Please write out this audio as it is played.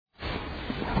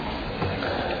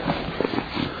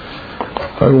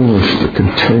I want us to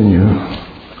continue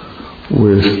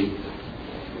with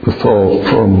the thought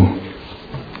from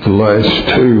the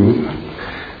last two.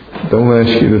 Don't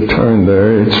ask you to turn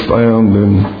there. It's found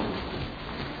in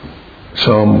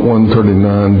Psalm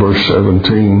 139, verse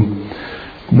 17.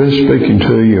 I've been speaking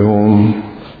to you on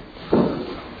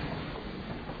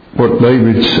what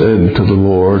David said to the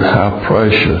Lord, "How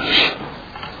precious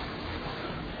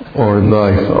are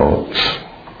thy thoughts."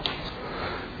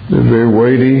 They're very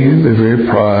weighty, they're very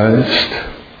prized.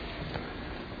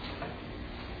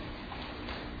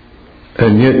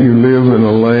 And yet you live in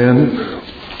a land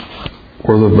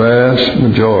where the vast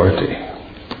majority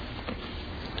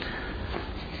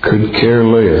could care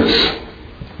less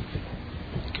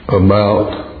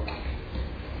about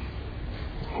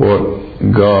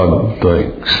what God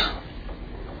thinks.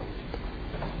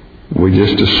 We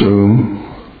just assume,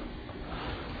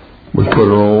 we put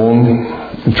our own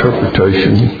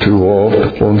interpretation too often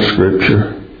upon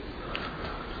Scripture.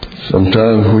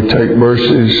 Sometimes we take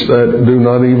verses that do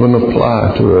not even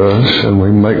apply to us and we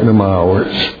make them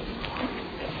ours.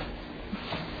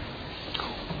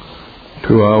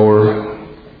 To our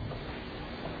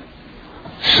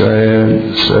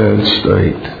sad, sad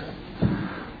state.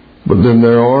 But then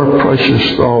there are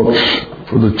precious thoughts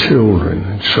for the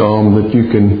children. Some that you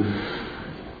can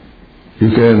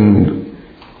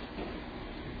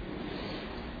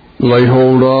lay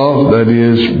hold of, that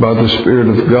is, by the Spirit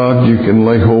of God, you can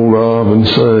lay hold of and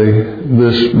say,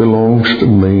 this belongs to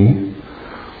me.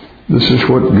 This is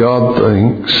what God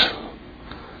thinks,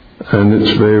 and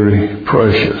it's very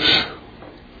precious.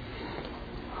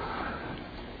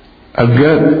 I've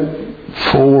got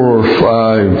 4 or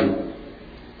 5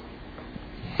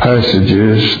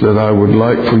 passages that I would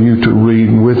like for you to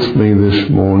read with me this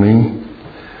morning.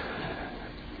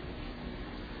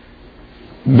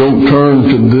 Don't turn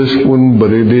to this one,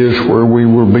 but it is where we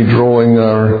will be drawing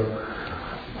our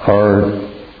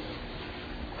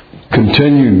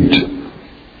continued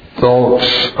thoughts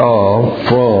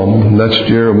from. That's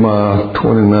Jeremiah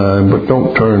 29, but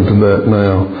don't turn to that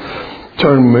now.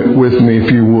 Turn with me,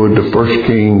 if you would, to 1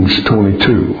 Kings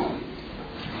 22.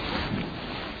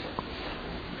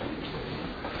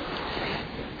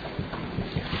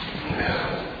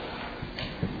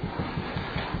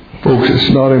 Folks, it's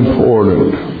not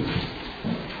important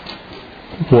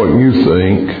what you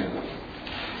think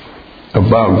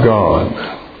about God,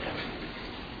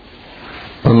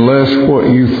 unless what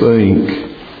you think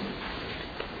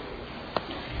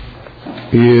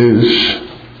is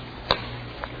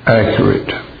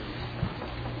accurate,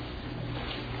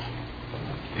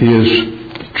 is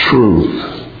truth.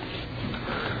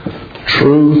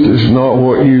 Truth is not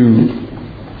what you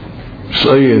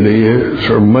say it is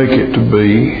or make it to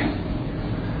be.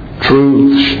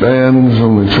 Truth stands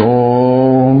on its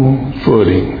own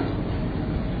footing,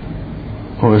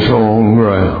 on its own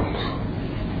ground.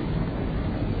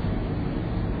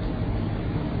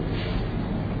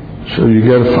 So you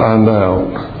got to find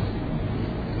out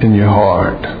in your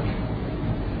heart.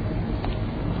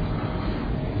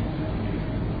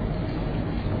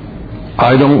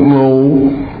 I don't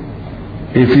know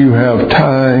if you have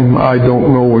time. I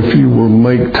don't know if you will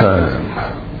make time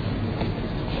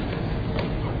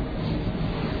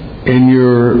in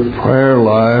your prayer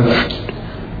life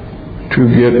to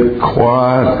get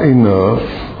quiet enough,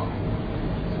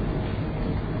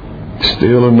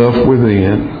 still enough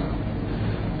within,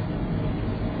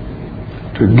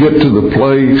 to get to the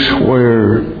place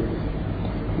where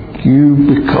you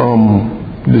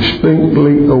become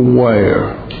distinctly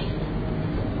aware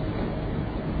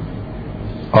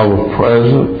of the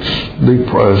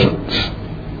presence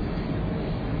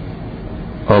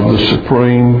of the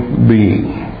Supreme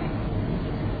Being.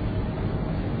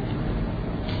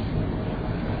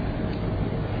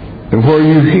 And where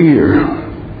you hear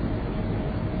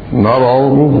not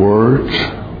audible words,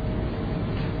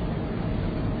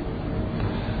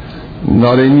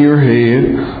 not in your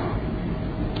head,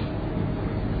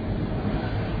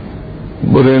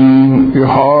 but in your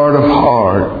heart of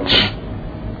hearts,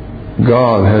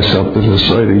 God has something to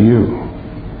say to you.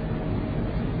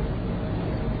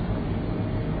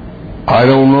 I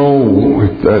don't know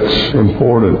if that's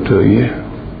important to you.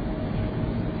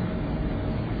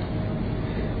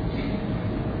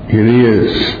 It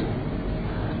is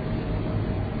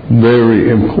very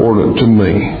important to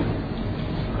me.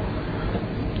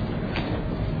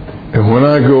 And when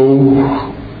I go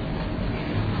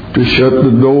to shut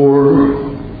the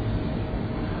door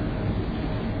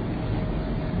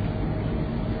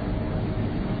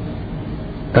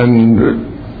and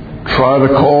try to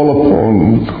call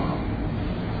upon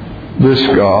this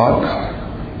God,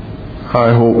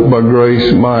 I hope by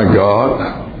grace, my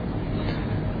God,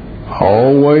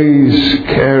 always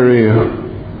carry a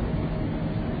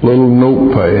little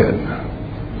notepad.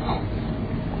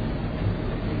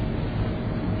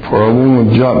 For I want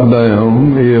to jot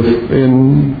down if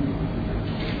in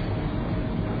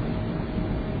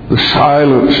the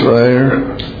silence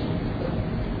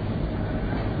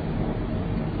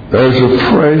there's a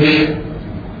fresh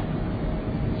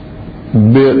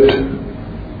bit,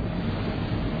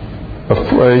 a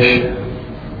fresh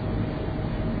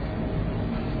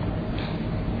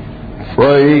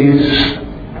phrase,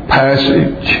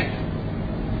 passage,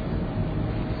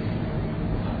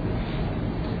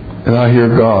 and I hear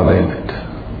God in it.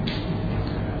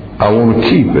 I want to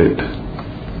keep it.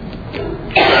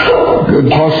 Good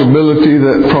possibility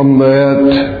that from that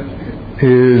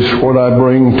is what I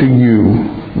bring to you.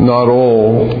 Not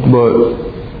all, but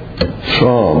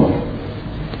some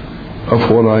of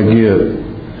what I get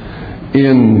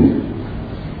in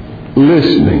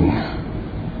listening.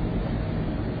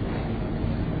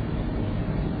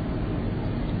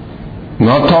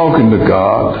 Not talking to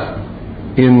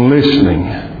God, in listening.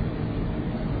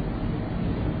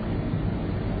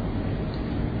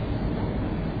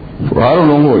 For I don't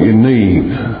know what you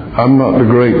need. I'm not the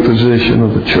great physician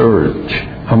of the church.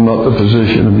 I'm not the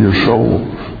physician of your souls.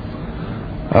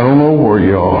 I don't know where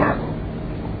you are.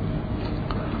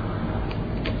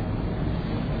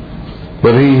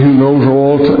 But He who knows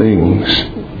all things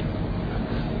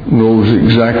knows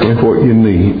exactly what you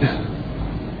need.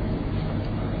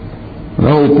 And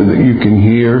I hope that you can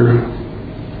hear,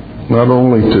 not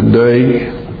only today,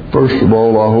 first of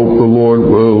all, I hope the Lord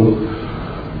will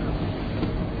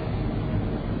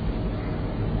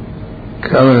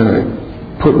kind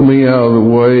of put me out of the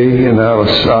way and out of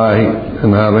sight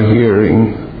and out of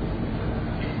hearing.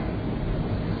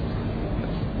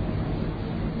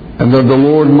 And that the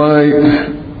Lord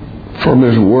might, from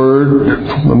His Word,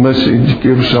 from the message,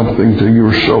 give something to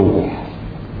your soul.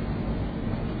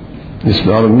 It's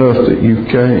not enough that you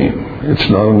came. It's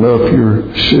not enough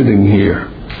you're sitting here.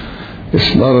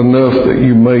 It's not enough that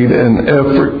you made an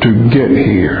effort to get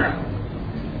here.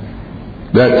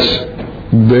 That's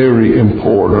very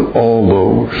important, all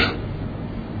those.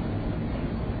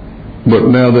 But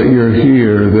now that you're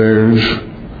here, there's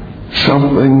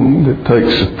something that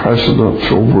takes the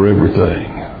precedence over everything.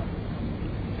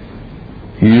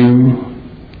 You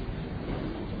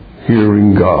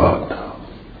hearing God.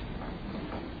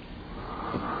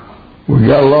 We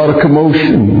got a lot of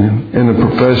commotion in the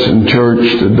professing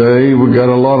church today. We got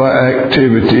a lot of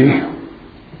activity.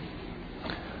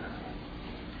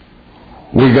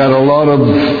 We got a lot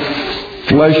of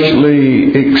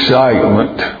fleshly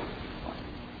excitement.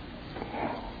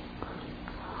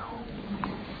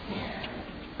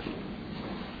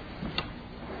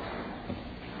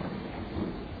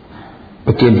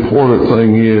 But the important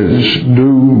thing is, do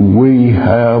we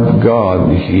have God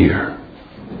here?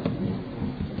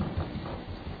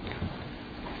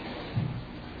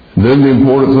 Then the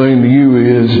important thing to you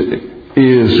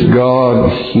is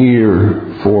God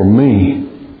here for me?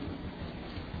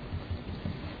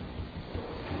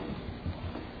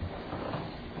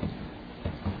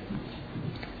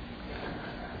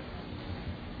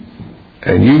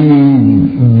 And you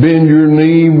can bend your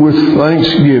knee with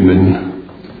thanksgiving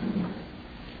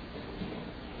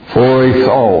for a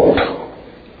thought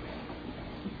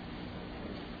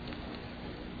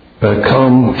that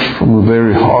comes from the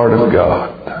very heart of God.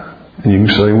 And you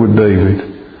can say with David,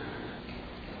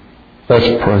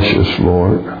 that's precious,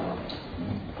 Lord.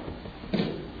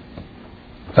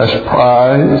 That's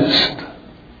prized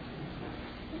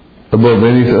above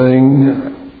anything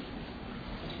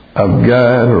I've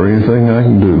got or anything I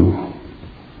can do.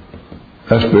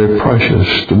 That's very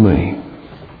precious to me.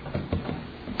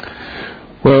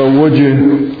 Well, would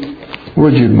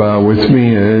you bow with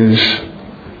me as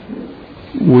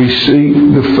we seek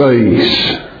the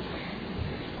face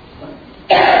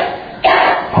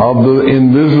of the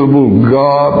invisible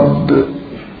God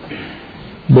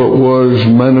but was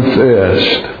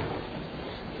manifest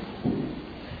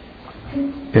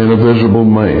in a visible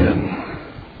man.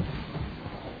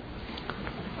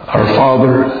 Our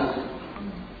Father,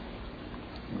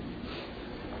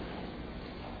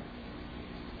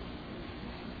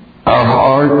 our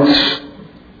hearts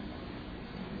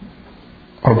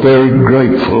are very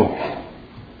grateful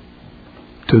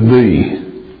to Thee.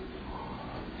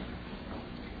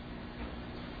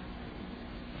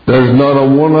 There's not a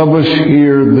one of us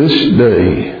here this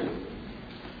day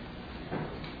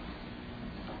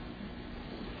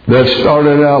that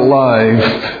started out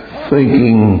life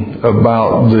thinking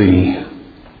about Thee.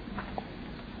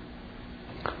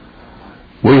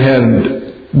 We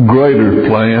had greater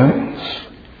plans,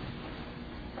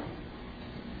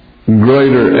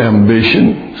 greater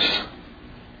ambitions.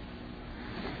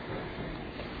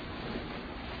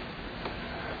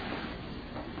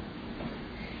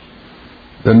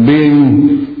 Than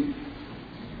being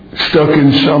stuck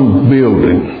in some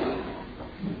building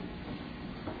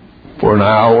for an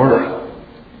hour,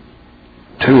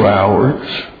 2 hours,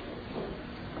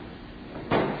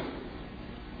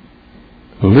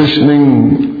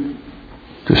 listening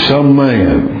to some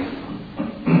man.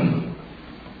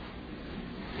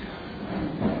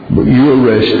 But you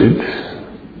arrested,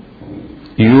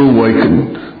 you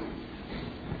awakened,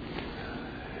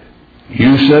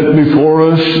 you set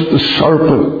before us the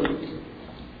serpent,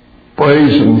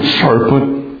 brazen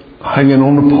serpent, hanging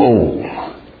on the pole.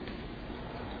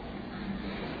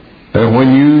 And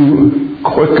when you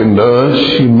quickened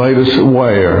us, you made us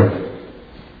aware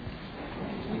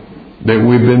that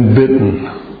we've been bitten.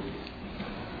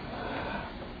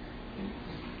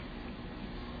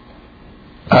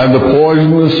 And the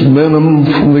poisonous venom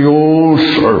from the old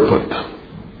serpent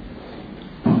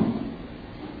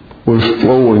was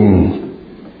flowing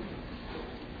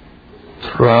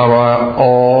throughout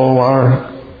all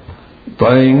our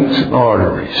veins and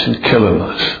arteries and killing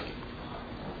us.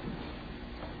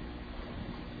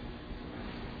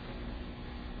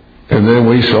 And then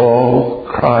we saw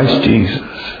Christ Jesus.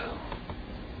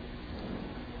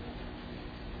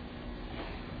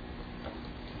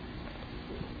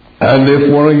 And if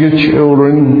one of your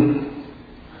children,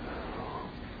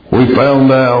 we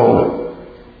found out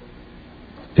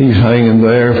he's hanging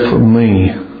there for me,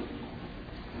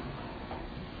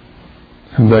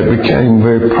 and that became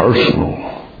very personal.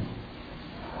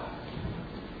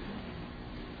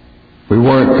 We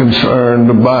weren't concerned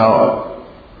about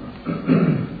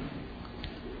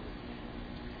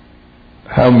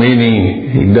how many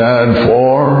he died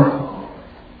for,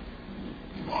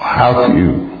 how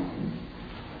few.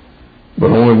 But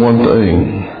only one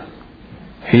thing.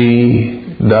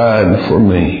 He died for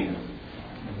me.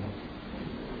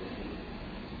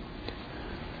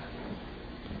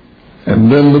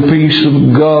 And then the peace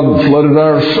of God flooded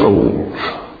our souls.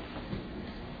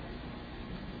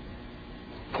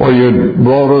 For you had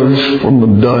brought us from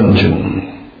the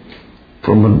dungeon,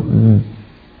 from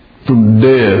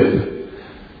death,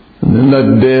 and in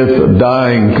that death a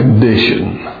dying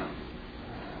condition.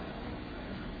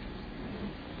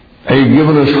 And you've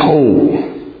given us hope.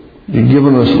 You've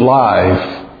given us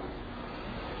life.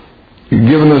 You've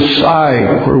given us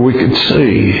sight where we could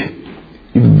see.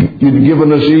 You've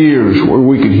given us ears where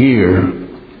we could hear.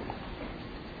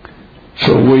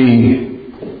 So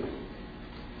we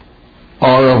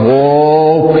are of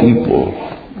all people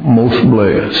most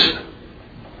blessed.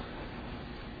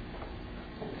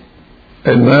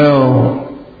 And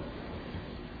now,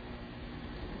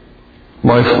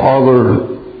 my Father,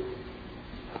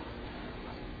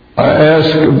 I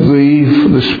ask of Thee for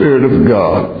the Spirit of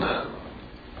God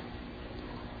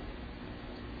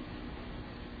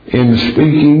in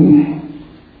speaking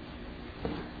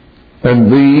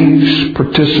and these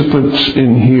participants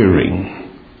in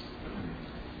hearing.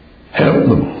 Help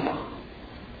them.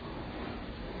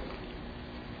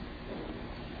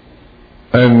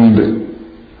 And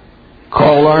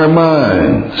call our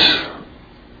minds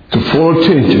to full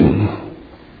attention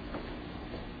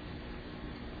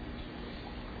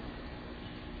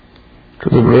to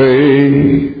the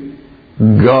great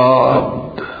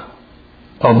God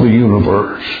of the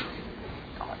universe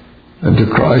and to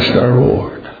Christ our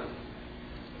Lord.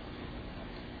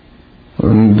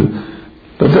 And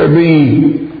let there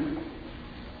be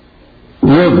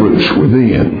reverence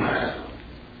within.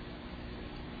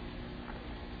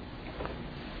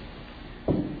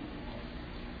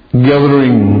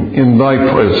 Gathering in Thy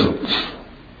presence.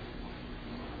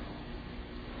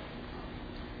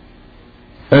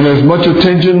 And as much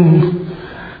attention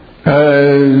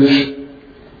as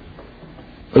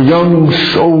a young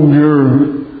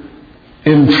soldier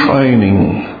in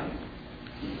training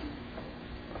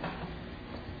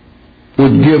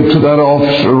would give to that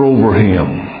officer over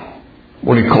him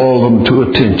when he called them to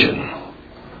attention.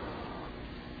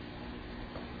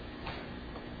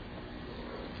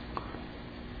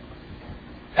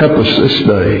 Help us this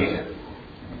day.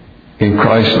 In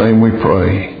Christ's name we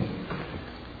pray.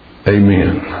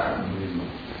 Amen.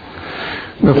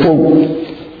 Now, folks,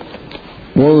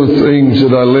 one of the things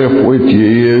that I left with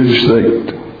you is that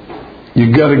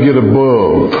you got to get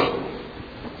above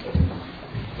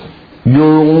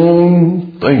your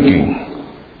own thinking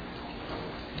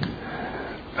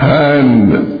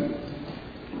and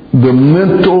the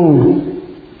mental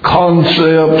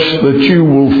concepts that you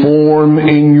will form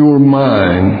in your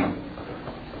mind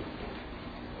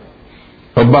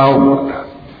about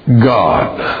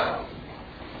God.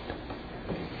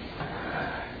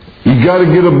 You got to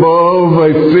get above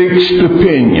a fixed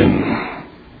opinion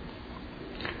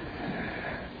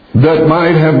that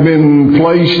might have been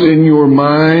placed in your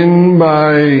mind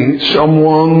by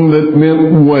someone that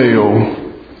meant well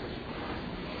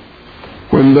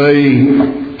when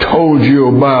they told you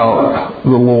about the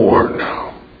Lord.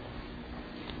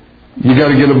 You got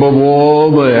to get above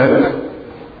all that.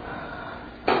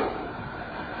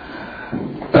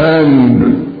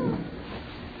 And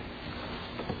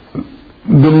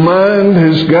the mind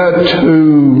has got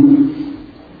to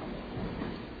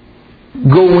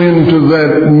go into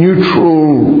that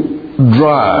neutral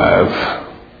drive.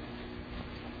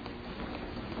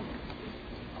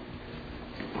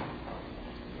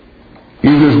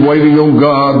 You're just waiting on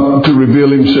God to reveal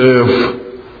Himself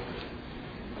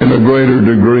in a greater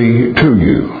degree to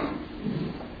you.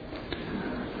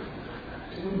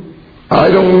 I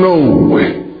don't know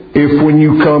if when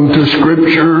you come to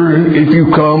Scripture, if you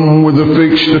come with a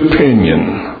fixed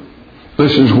opinion.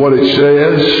 This is what it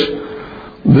says.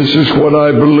 This is what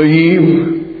I believe.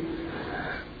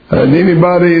 And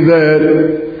anybody that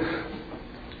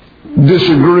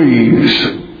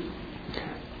disagrees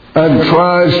and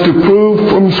tries to prove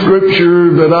from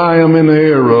Scripture that I am in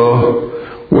error,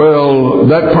 well,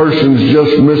 that person's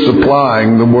just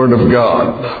misapplying the Word of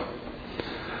God.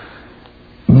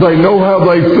 They know how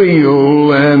they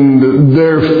feel, and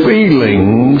their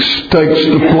feelings takes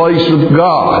the place of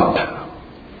God.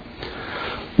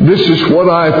 This is what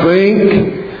I think,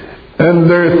 and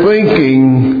their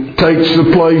thinking takes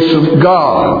the place of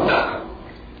God.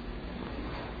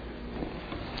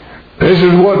 This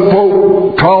is what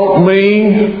folk taught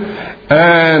me,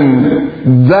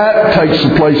 and that takes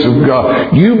the place of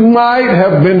God. You might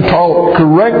have been taught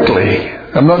correctly.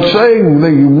 I'm not saying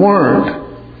that you weren't.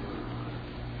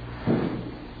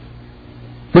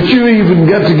 But you even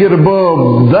got to get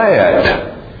above that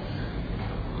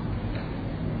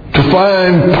to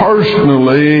find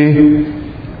personally,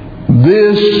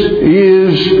 this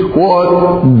is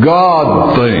what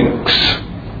God thinks.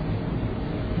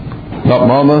 Not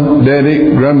mama,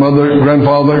 daddy, grandmother,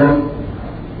 grandfather,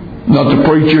 not the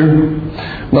preacher,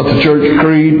 not the church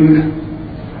creed,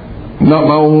 not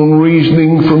my own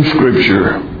reasoning from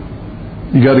Scripture.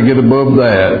 You got to get above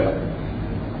that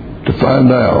to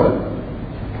find out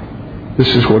this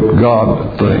is what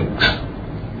God thinks.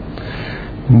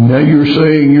 Now you're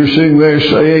sitting there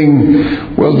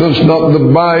saying, well, does not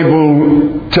the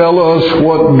Bible tell us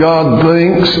what God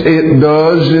thinks? It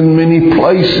does in many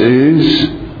places.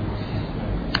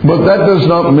 But that does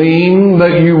not mean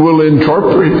that you will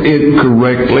interpret it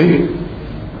correctly.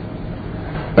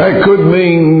 That could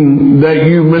mean that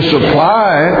you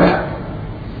misapply it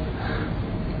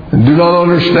and do not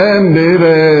understand it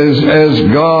as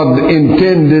God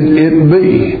intended it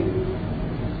be.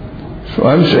 So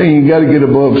I'm saying you got to get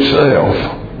above self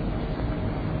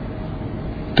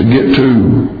to get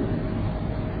to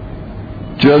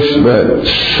just that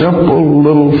simple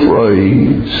little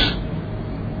phrase.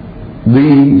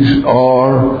 These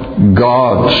are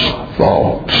God's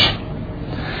thoughts.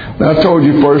 Now I told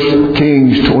you 1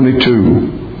 Kings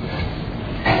 22.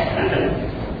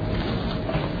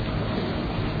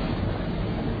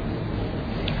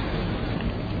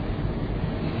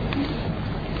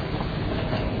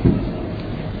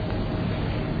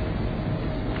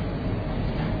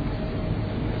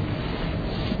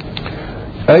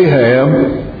 Ahab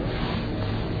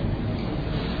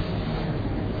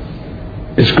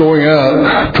is going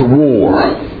out to war.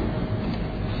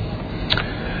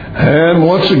 And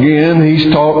once again,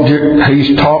 he's talked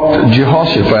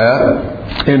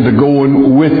Jehoshaphat into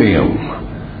going with him.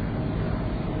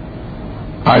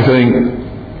 I think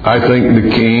the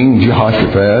king,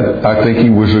 Jehoshaphat, I think he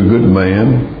was a good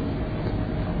man.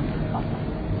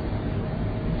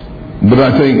 But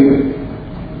I think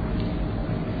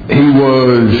he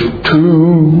was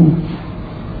too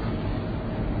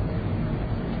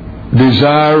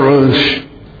desirous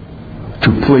to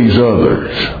please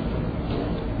others.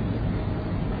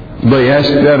 They asked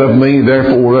that of me,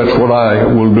 therefore that's what I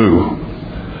will do.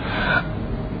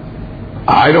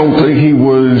 I don't think he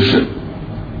was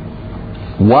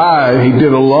wise. He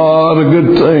did a lot of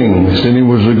good things, and he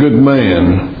was a good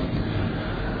man.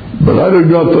 But I do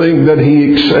not think that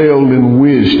he excelled in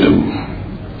wisdom.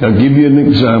 I'll give you an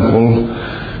example.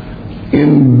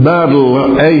 In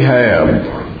battle,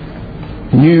 Ahab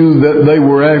knew that they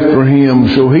were after him,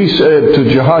 so he said to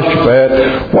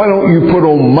Jehoshaphat, why don't you put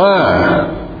on my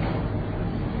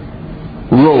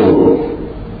robe?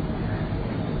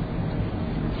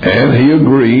 And he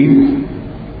agreed,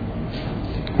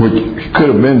 which could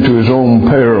have been to his own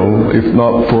peril if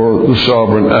not for the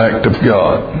sovereign act of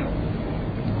God.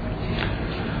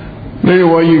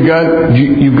 Anyway, you got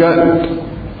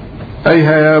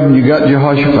Ahab, you got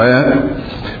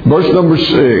Jehoshaphat. Verse number 6.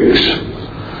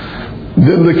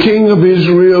 Then the king of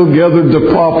Israel gathered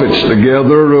the prophets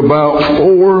together, about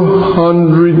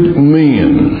 400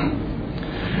 men.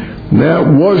 Now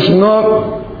it was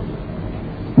not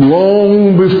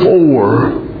long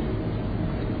before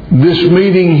this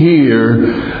meeting here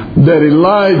that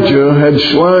Elijah had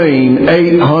slain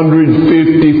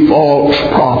 850 false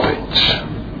prophets.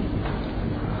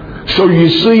 So you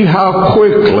see how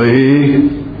quickly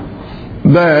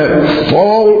that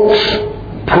false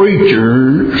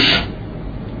preachers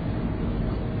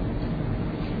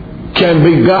can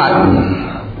be gotten.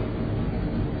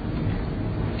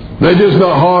 They're just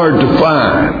not hard to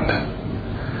find.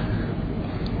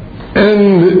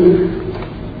 And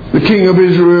the king of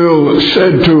Israel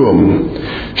said to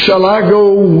him, shall I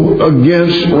go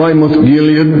against Ramoth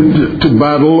Gilead to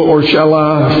battle, or shall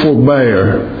I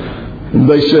forbear? And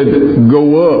they said, go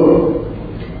up.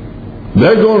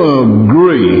 They're going to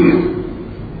agree.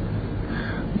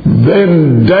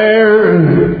 Then dare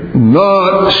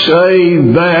not say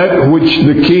that which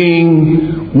the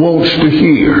king wants to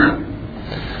hear.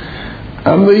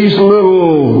 And these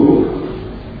little,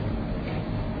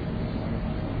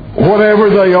 whatever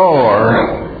they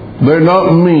are, they're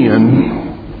not men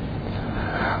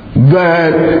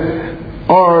that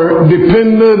are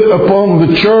dependent upon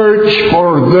the church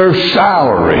for their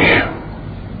salary.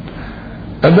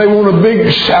 And they want a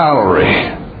big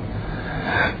salary.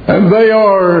 And they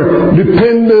are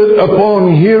dependent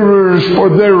upon hearers for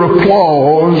their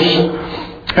applause.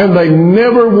 And they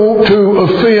never want to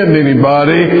offend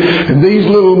anybody. And these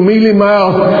little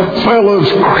mealy-mouthed fellows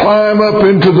climb up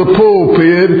into the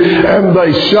pulpit and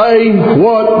they say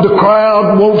what the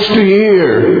crowd wants to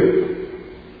hear.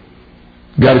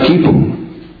 Got to keep them.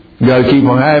 Got to keep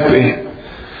them happy.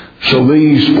 So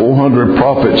these 400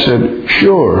 prophets said,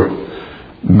 sure,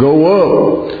 go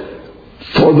up.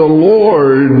 For the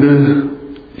Lord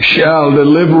shall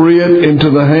deliver it into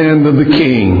the hand of the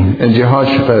king. And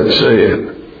Jehoshaphat said,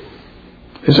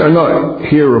 is there not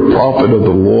here a prophet of the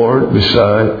Lord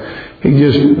beside?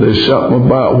 There's something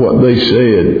about what they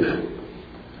said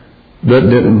that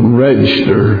didn't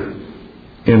register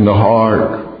in the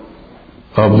heart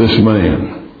of this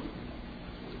man.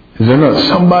 Is there not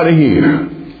somebody here?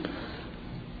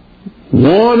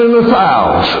 1 in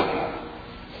 1,000.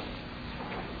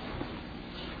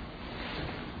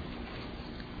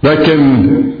 That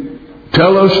can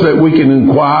tell us that we can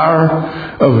inquire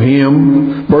of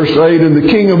him. Verse 8, and the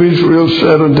king of Israel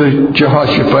said unto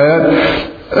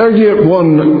Jehoshaphat, there yet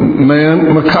one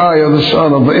man, Micaiah the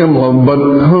son of Imlah,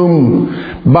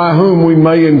 by whom we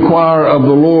may inquire of the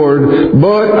Lord,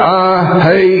 but I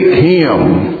hate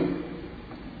him.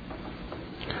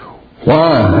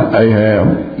 Why, Ahab?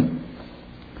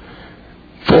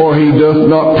 For he doth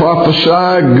not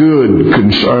prophesy good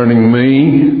concerning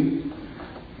me,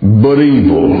 but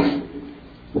evil.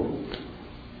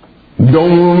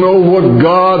 Don't know what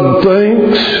God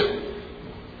thinks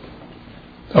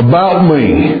about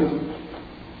me.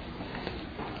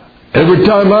 Every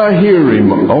time I hear him,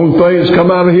 the only thing that's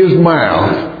come out of his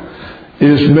mouth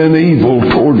has been evil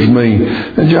towards me.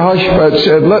 And Jehoshaphat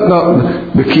said, let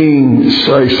not the king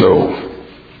say so.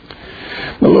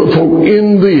 Now look, folks,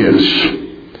 in this,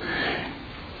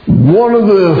 one of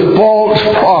the false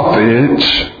prophets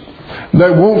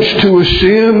that wants to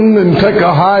ascend and take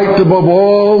a height above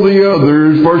all the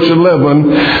others, verse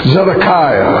 11,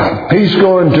 Zedekiah. He's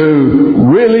going to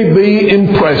really be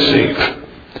impressive.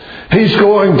 He's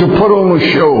going to put on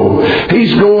a show.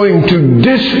 He's going to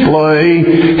display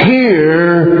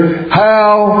here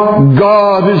how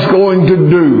God is going to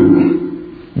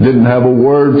do. Didn't have a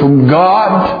word from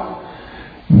God.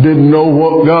 Didn't know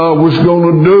what God was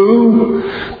going to do.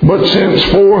 But since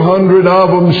 400 of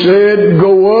them said,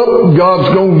 go up,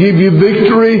 God's going to give you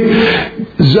victory,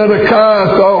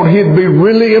 Zedekiah thought he'd be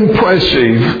really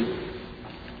impressive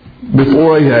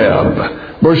before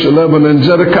Ahab. Verse 11, and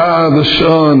Zedekiah the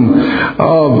son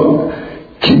of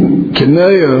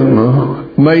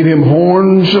Kenaiah made him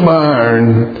horns of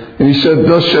iron. And he said,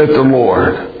 thus saith the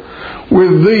Lord,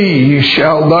 with thee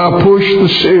shalt thou push the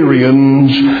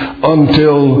Syrians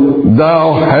until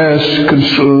thou hast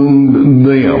consumed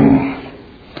them.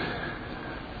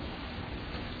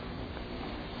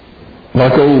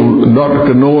 Like old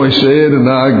Dr. Kanoy said, and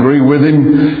I agree with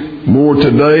him, more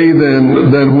today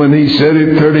than when he said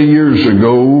it 30 years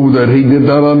ago, that he did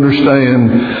not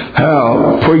understand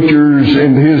how preachers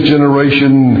in his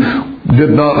generation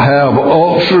did not have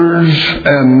ulcers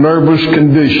and nervous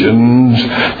conditions,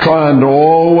 trying to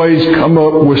always come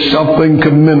up with something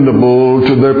commendable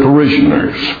to their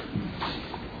parishioners.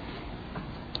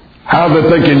 How that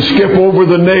they can skip over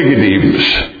the negatives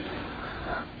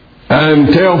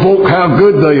and tell folk how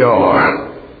good they are.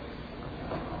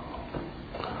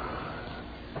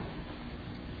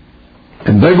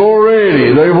 And they've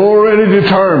already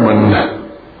determined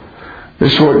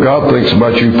this is what God thinks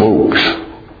about you folks.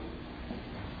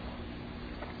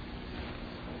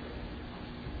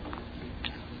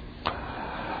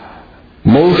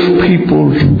 Most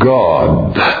people's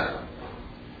God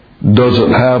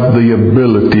doesn't have the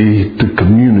ability to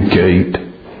communicate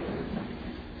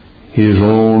His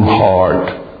own heart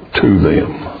to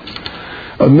them.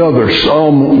 Another,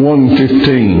 Psalm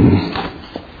 115.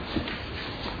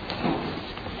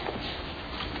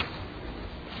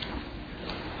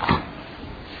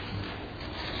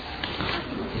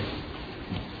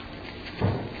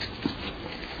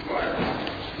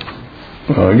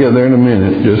 I'll get there in a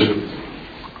minute. Just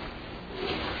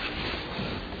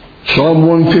Psalm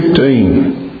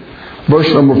 115, verse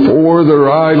number 4, their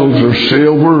idols are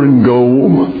silver and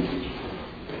gold,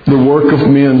 the work of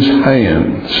men's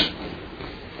hands.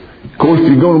 Of course, if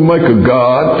you're going to make a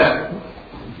God,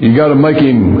 you got to make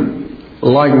him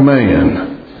like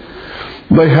man.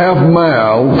 They have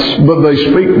mouths, but they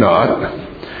speak not.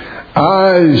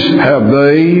 Eyes have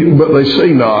they, but they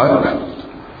see not.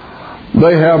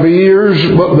 They have ears,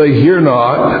 but they hear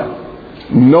not.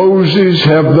 Noses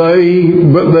have they,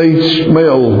 but they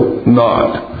smell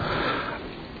not.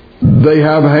 They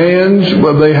have hands,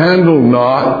 but they handle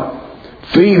not.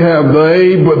 Feet have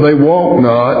they, but they walk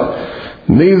not.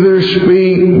 Neither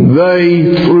speak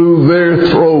they through their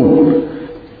throat.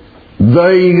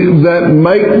 They that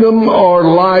make them are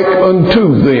like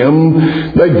unto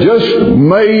them. They just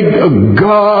made a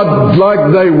God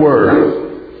like they were.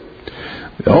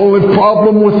 The only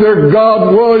problem with their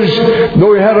God was,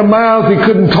 though he had a mouth, he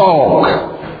couldn't talk.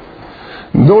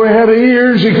 Though he had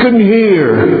ears, he couldn't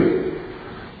hear.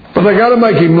 But they got to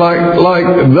make him like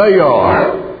they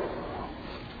are.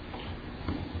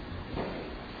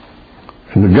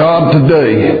 And the God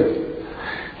today,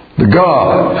 the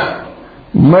God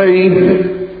made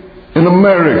in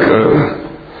America,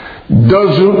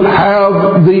 doesn't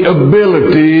have the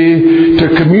ability to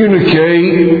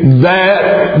communicate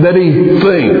that he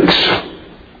thinks.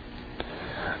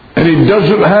 And he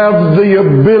doesn't have the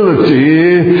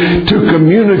ability to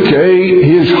communicate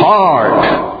his heart.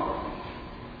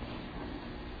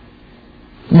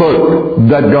 But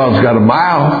that God's got a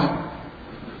mouth.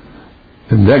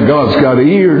 And that God's got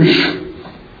ears.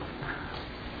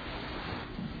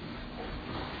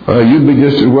 You'd be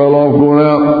just as well off going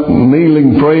out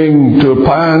kneeling, praying to a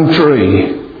pine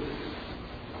tree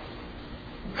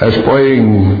as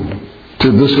praying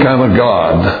to this kind of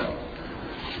God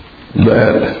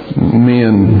that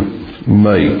men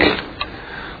make.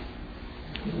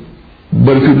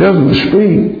 But if he doesn't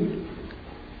speak,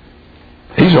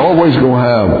 he's always going to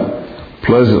have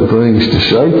pleasant things to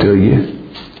say to you.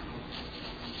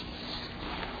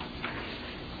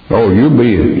 Oh, you'll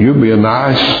be a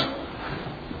nice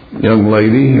young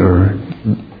lady, or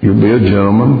you'll be a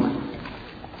gentleman,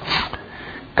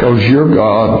 because your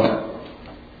God,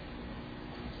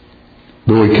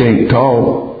 though he can't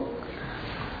talk,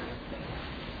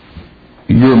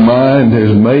 your mind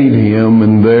has made him,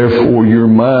 and therefore your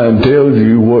mind tells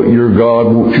you what your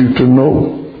God wants you to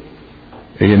know.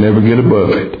 And you never get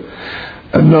above it.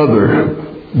 Another,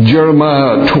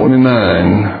 Jeremiah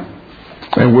 29,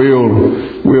 and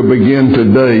we'll begin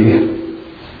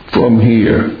today from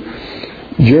here.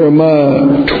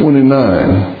 Jeremiah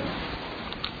 29.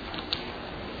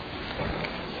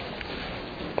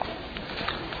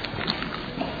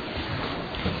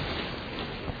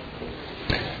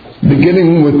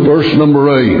 Beginning with verse number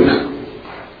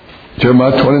 8.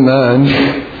 Jeremiah 29,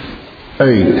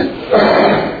 8.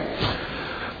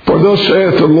 For thus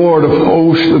saith the Lord of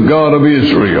hosts, the God of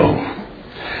Israel,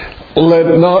 let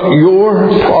not your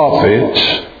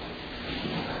prophets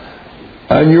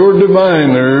and your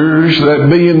diviners that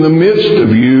be in the midst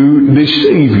of you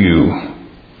deceive you,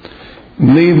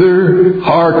 neither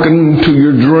hearken to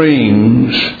your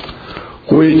dreams,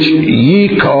 which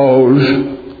ye cause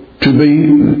to be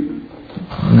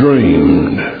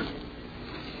dreamed.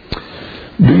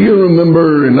 Do you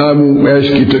remember, and I won't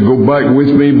ask you to go back with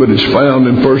me, but it's found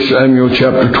in 1 Samuel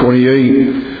chapter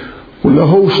 28, when the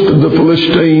host of the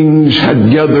Philistines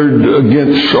had gathered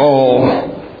against Saul,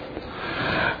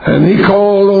 And he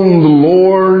called on the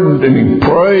Lord, and he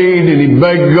prayed, and he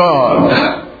begged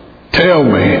God, tell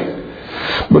me.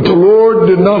 But the Lord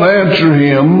did not answer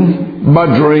him by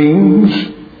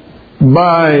dreams,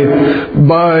 by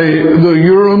the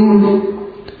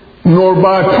Urim, nor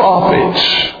by prophets.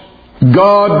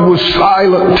 God was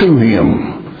silent to him.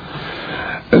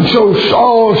 And so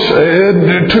Saul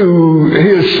said to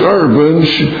his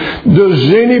servants,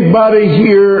 does anybody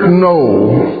here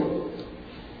know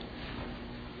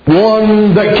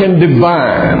one that can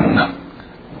divine,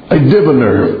 a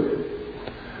diviner,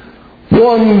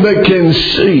 one that can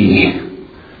see?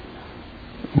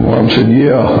 One said,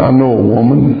 yeah, I know a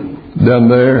woman down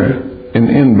there in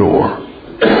Endor.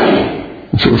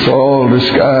 And so Saul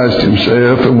disguised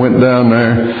himself and went down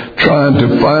there trying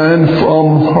to find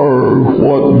from her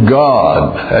what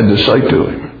God had to say to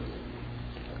him.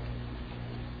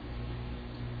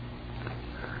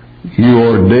 You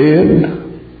are dead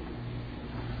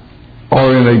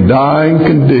or in a dying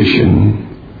condition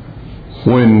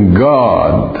when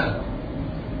God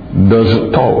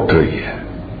doesn't talk to you.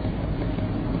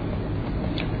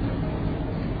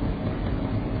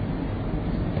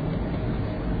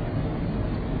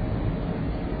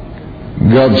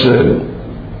 God said,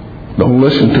 don't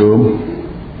listen to them.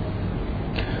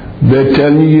 They're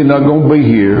telling you you're not going to be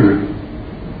here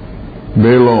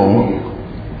very long.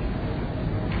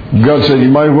 God said, you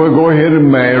might as well go ahead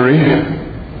and marry,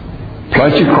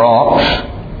 plant your crops.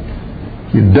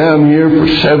 You're down here for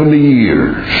 70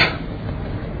 years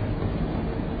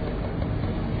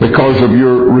because of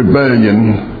your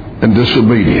rebellion and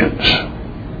disobedience.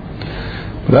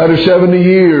 But after 70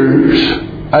 years,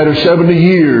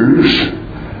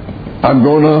 I'm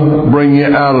going to bring you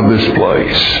out of this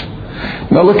place.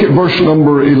 Now look at verse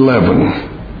number 11.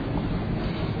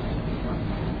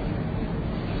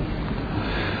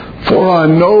 For I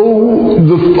know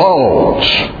the thoughts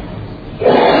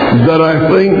that I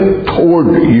think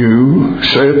toward you,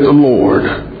 saith the Lord,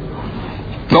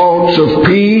 thoughts of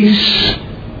peace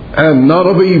and not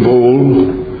of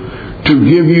evil, to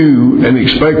give you an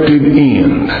expected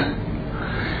end.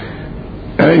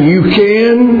 And you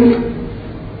can,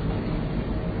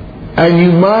 and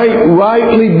you might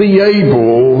rightly be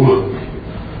able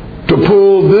to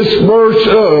pull this verse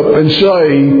up and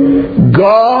say,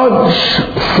 God's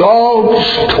thoughts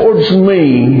towards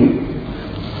me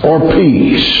are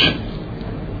peace.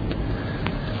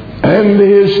 And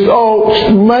His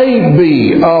thoughts may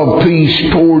be of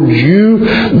peace towards you,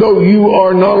 though you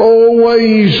are not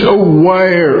always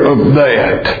aware of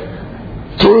that.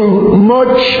 Through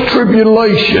much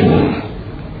tribulation,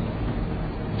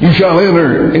 you shall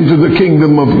enter into the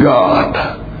kingdom of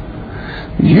God.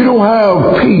 You don't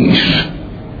have peace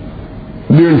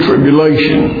during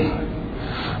tribulation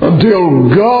until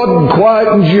God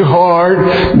quietens your heart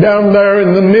down there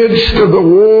in the midst of the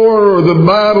war or the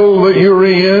battle that you're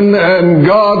in, and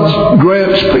God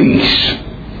grants peace.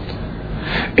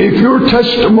 If your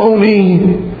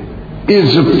testimony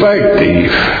is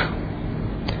effective,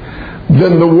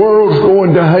 then the world's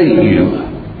going to hate you.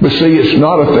 But see, it's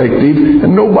not effective,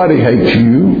 and nobody hates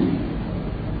you.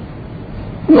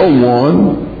 No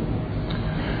one.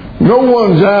 No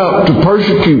one's out to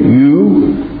persecute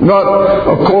you, not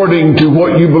according to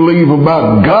what you believe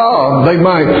about God. They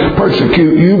might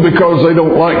persecute you because they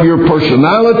don't like your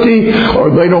personality, or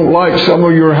they don't like some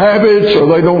of your habits, or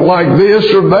they don't like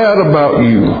this or that about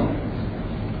you.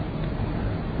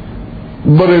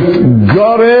 But if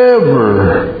God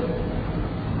ever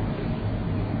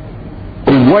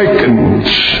awakens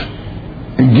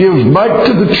and gives back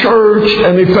to the church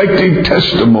an effective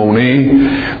testimony,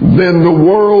 then the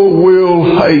world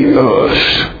will hate us.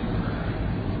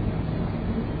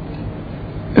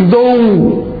 And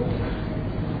though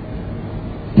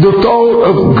the thought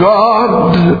of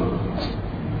God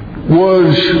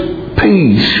was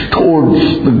peace towards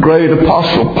the great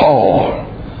Apostle Paul,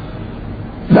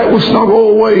 that was not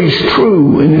always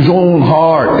true in his own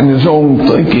heart and his own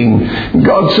thinking.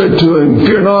 God said to him,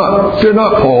 Fear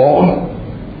not, Paul.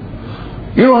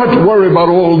 You don't have to worry about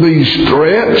all these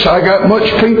threats. I got much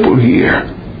people here.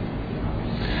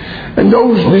 And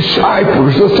those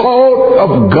disciples, the thought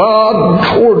of God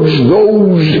towards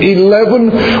those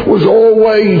 11 was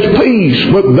always peace.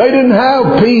 But they didn't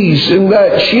have peace in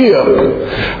that ship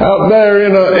out there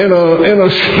in a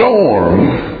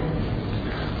storm,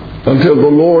 until the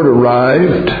Lord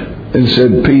arrived and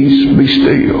said, Peace, be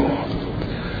still.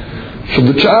 So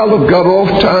the child of God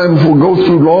oftentimes will go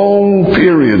through long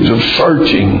periods of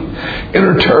searching,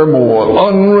 inner turmoil,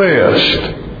 unrest,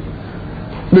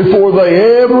 before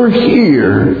they ever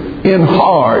hear in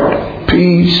heart,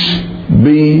 Peace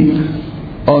be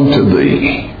unto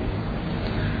thee.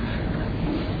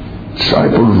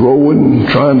 Disciples rowing,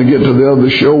 trying to get to the other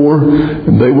shore,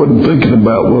 and they wasn't thinking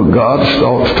about, well, God's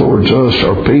thoughts towards us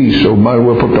are peace, so might as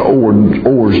well put the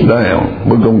oars down.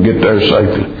 We're going to get there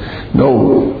safely.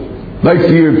 No, they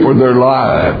feared for their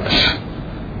lives.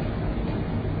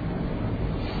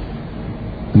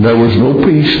 And there was no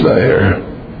peace there,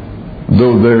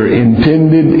 though their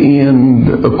intended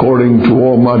end, according to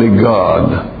Almighty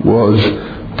God, was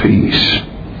peace.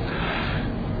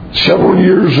 Several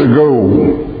years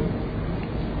ago,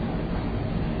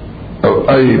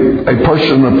 a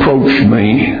person approached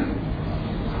me,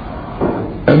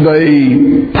 and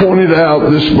they pointed out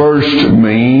this verse to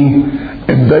me,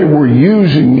 and they were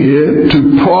using it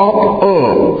to prop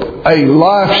up a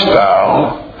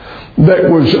lifestyle that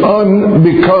was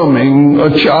unbecoming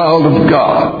a child of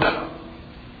God.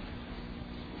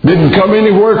 Didn't come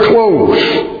anywhere close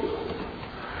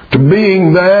to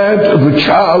being that of a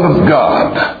child of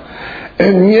God.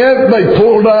 And yet they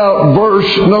pulled out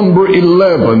verse number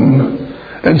 11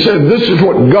 and said, this is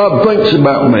what God thinks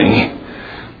about me.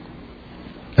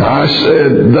 I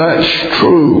said, that's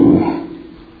true.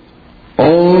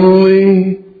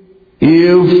 Only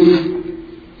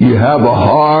if you have a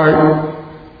heart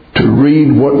to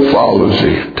read what follows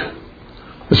it.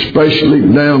 Especially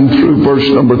down through verse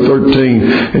number 13.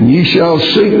 And ye shall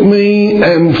seek me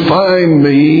and find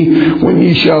me when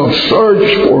ye shall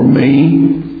search for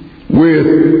me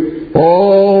with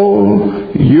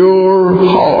all your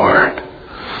heart.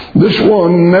 This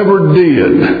one never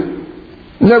did.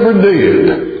 Never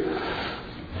did.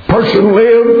 Person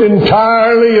lived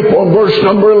entirely upon verse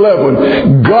number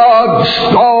 11. God's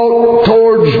thought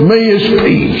towards me is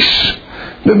peace.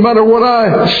 Didn't matter what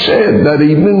I said that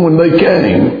evening when they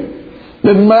came.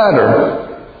 Didn't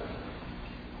matter.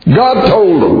 God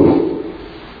told them.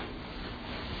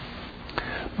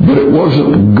 But it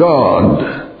wasn't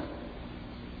God.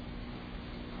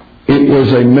 It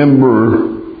was a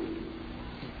member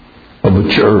of the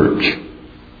church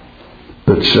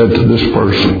that said to this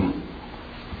person,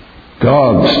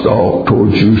 God's thought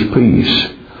towards you is peace.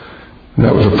 And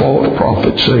that was a false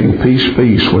prophet saying, peace,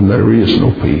 peace, when there is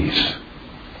no peace.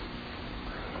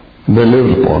 And they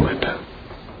lived upon it.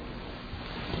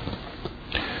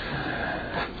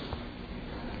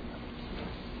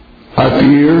 I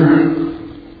fear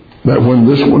that when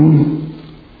this one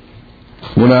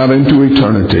went out into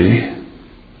eternity,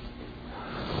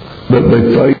 that they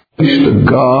faced a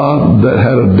God that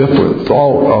had a different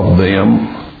thought of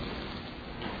them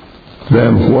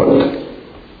than what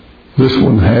this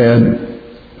one had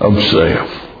of self.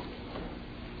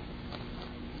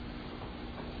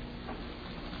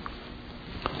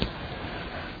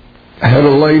 I had a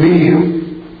lady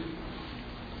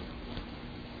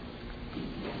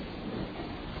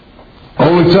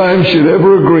only time she'd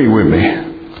ever agree with me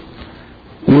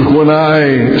was when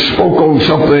I spoke on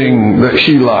something that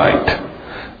she liked.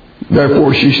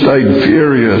 Therefore she stayed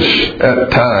furious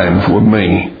at times with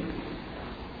me.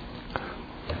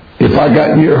 If I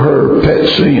got near her pet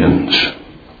sins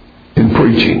in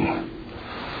preaching.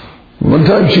 One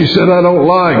time she said, I don't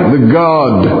like the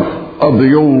God of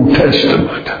the Old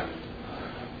Testament.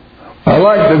 I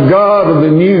like the God of the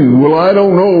New. Well, I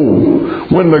don't know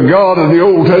when the God of the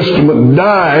Old Testament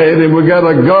died and we got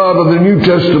a God of the New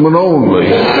Testament only.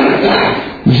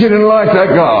 She didn't like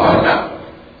that God.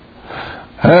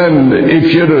 And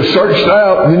if you'd have searched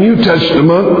out the New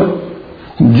Testament,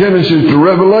 Genesis to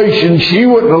Revelation, she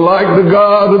wouldn't have liked the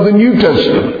God of the New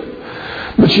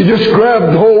Testament. But she just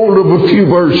grabbed hold of a few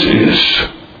verses.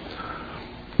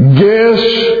 Guess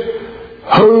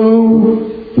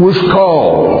who was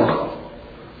called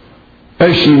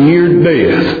as she neared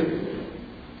death?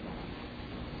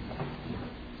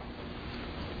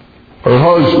 Her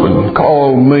husband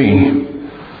called me.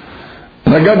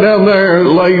 And I got down there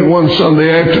late one Sunday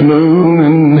afternoon,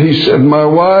 and he said, my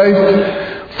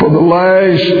wife, for the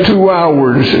last 2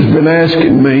 hours, has been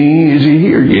asking me, is he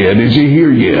here yet? Is he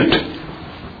here yet?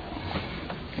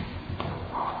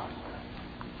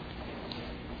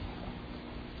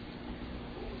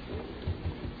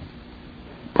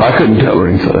 I couldn't tell her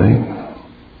anything.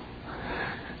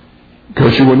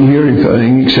 Because she wouldn't hear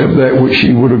anything except that which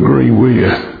she would agree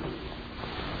with.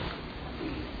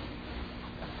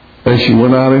 As she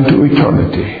went out into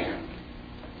eternity,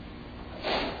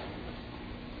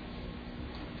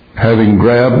 having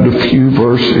grabbed a few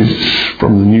verses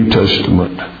from the New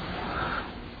Testament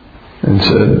and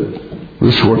said,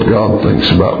 this is what God thinks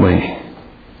about me.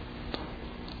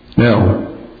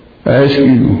 Now, I ask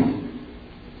you,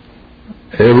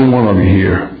 every one of you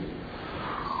here,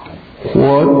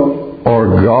 what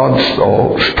are God's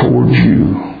thoughts towards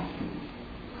you?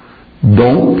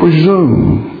 Don't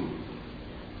presume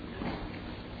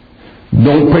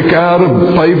Don't pick out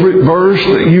a favorite verse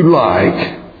that you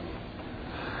like.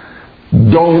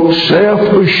 Don't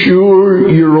self-assure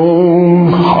your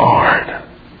own heart.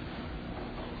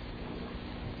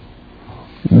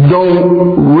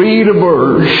 Don't read a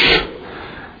verse,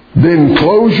 then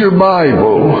close your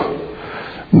Bible,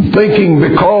 thinking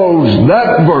because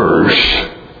that verse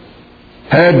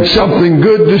had something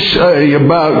good to say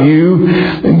about you,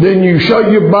 and then you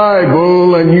shut your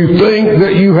Bible and you think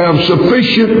that you have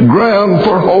sufficient ground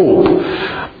for hope.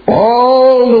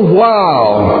 All the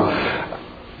while,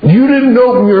 you didn't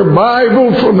open your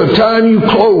Bible from the time you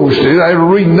closed it after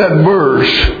reading that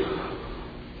verse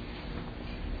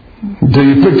until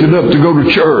you picked it up to go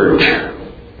to church.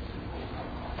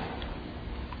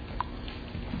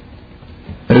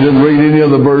 I didn't read any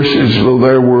other verses, though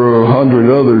there were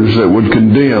 100 others that would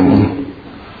condemn.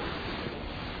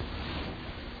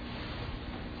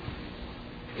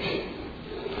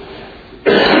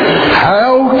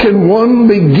 How can one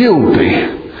be guilty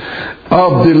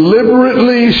of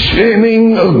deliberately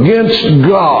sinning against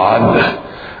God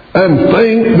and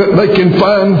think that they can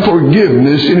find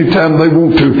forgiveness anytime they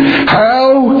want to?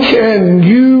 How can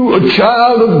you, a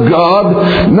child of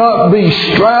God, not be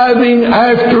striving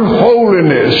after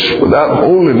holiness? Without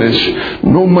holiness,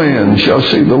 no man shall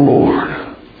see the Lord.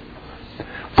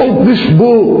 Folk, this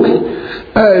book,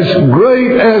 as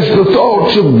great as the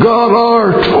thoughts of God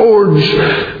are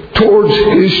towards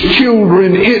His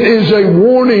children, it is a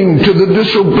warning to the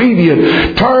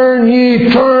disobedient. Turn ye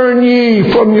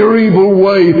from your evil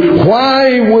way.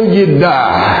 Why will you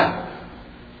die?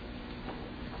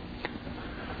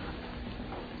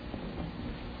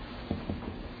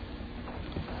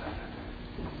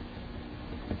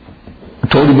 I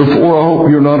told you before, I hope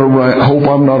you're not around. I hope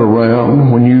I'm not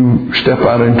around when you step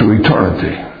out into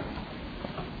eternity.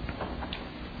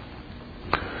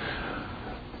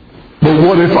 But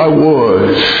what if I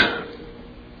was?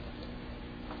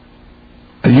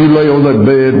 And you lay on that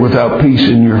bed without peace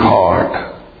in your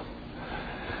heart.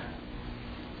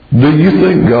 Do you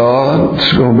think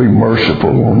God's going to be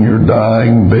merciful on your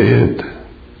dying bed?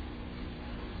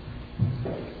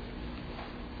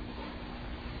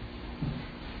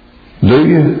 Do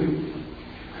you?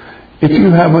 If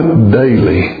you haven't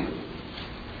daily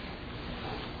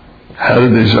had a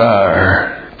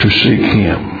desire to seek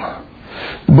Him.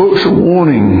 The book's a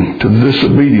warning to the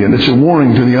disobedient. It's a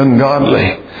warning to the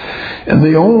ungodly. And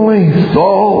the only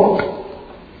thought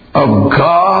of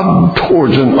God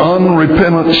towards an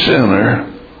unrepentant sinner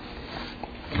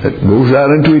that goes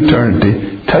out into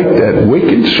eternity, take that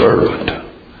wicked servant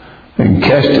and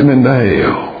cast him into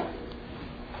hell.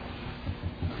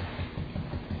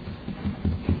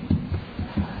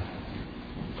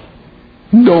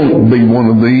 Don't be one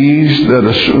of these that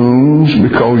assumes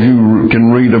because you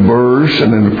can read a verse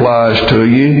and it applies to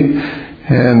you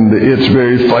and it's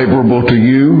very favorable to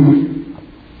you.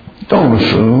 Don't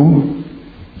assume.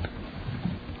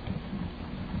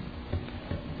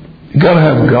 You got to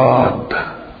have God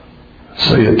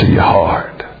say it to your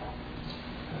heart.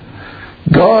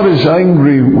 God is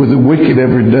angry with the wicked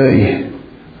every day.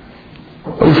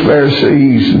 Those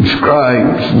Pharisees and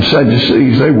scribes and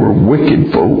Sadducees, they were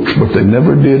wicked folks, but they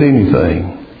never did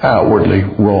anything outwardly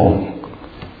wrong.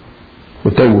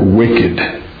 But they were wicked.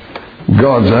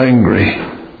 God's angry.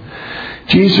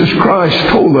 Jesus Christ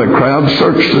told that crowd,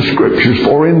 search the Scriptures,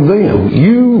 for in them,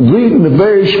 you reading the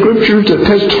very Scriptures that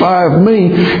testify of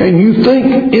me, and you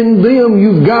think in them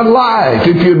you've got life.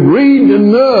 If you'd read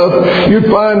enough,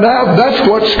 you'd find out that's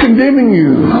what's condemning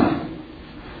you.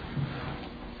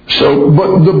 So,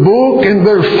 but the book in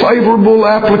their favorable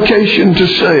application to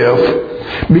self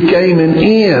became an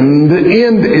end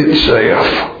in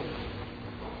itself.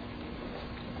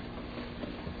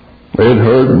 They had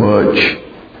heard much.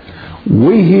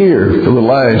 We here for the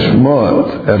last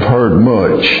month have heard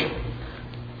much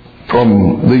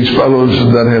from these fellows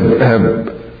that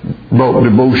have brought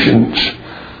devotions.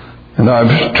 And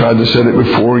I've tried to set it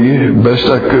before you best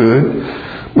I could.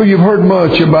 Well, you've heard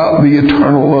much about the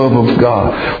eternal love of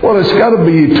God. Well, it's got to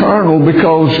be eternal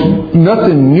because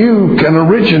nothing new can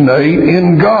originate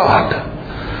in God.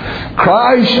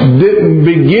 Christ didn't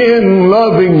begin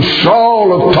loving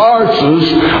Saul of Tarsus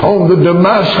on the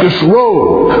Damascus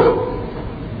road.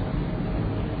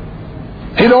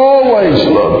 He'd always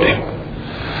loved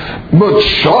him. But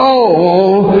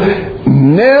Saul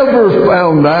never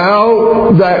found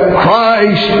out that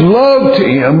Christ loved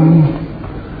him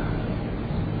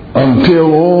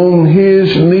until on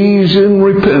his knees in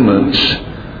repentance,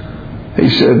 he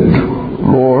said,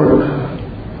 Lord,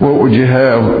 what would you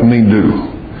have me do?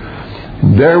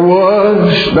 There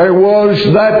was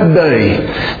that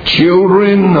day.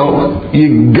 Children,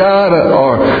 you gotta,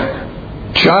 or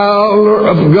child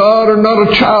of God or not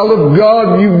a child of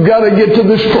God, you've got to get to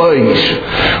this place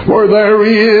where there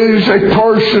is a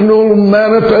personal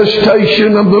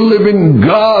manifestation of the living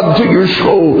God to your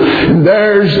soul. And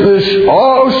there's this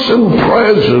awesome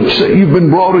presence that you've been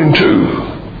brought into.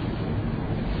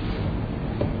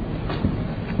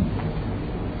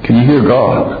 Can you hear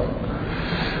God?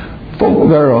 Folk,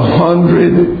 there are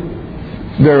 100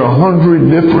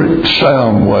 different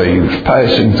sound waves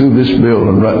passing through this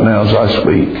building right now as I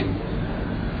speak.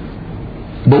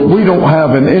 But we don't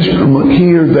have an instrument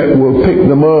here that will pick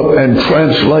them up and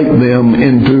translate them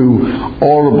into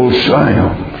audible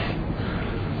sound.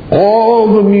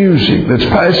 All the music that's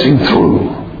passing through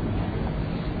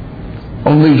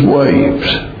on these waves.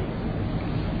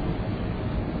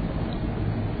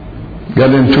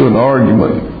 Got into an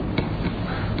argument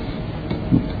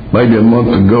maybe a month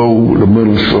ago with a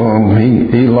middle son.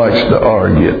 He likes to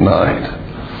argue at night.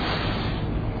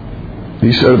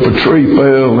 He said, if a tree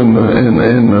fell in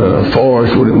the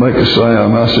forest, would it make a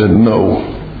sound? I said, no.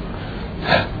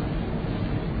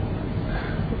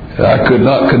 I could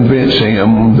not convince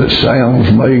him that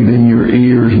sounds made in your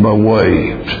ears by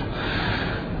waves.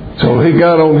 So he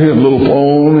got on his little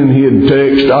phone and he had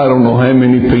texted I don't know how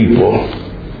many people.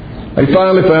 He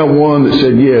finally found one that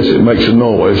said, yes, it makes a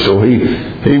noise. So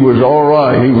he was all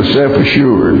right. He was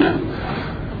self-assured.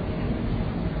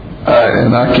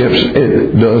 And I kept saying,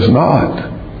 it does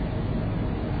not.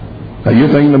 Now you're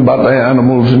thinking about the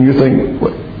animals and you think,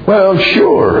 well,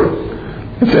 sure.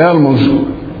 If the animals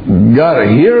got a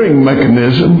hearing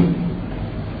mechanism,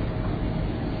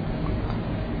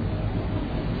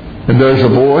 and there's a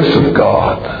voice of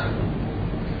God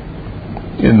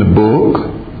in the book,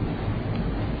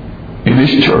 in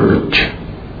His church.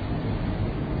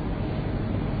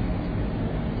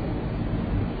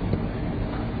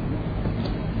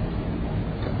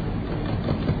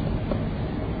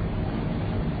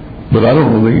 But I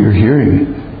don't know that you're hearing it.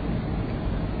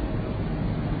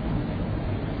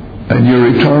 And your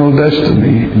eternal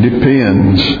destiny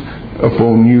depends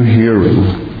upon you hearing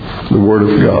the Word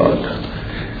of God.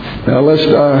 Now lest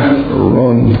I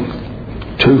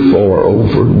run too far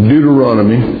over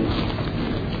Deuteronomy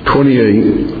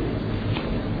 28.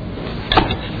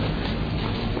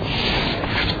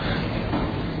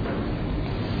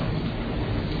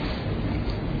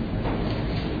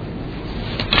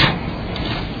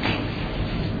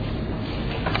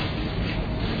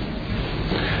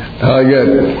 I got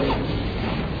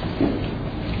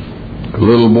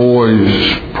little boys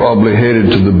probably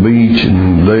headed to the beach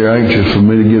and they're anxious for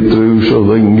me to get through so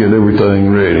they can get everything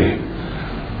ready.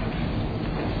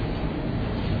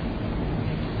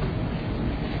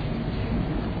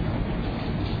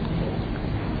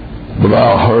 But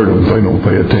I'll hurt them if they don't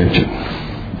pay attention.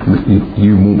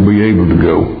 You won't be able to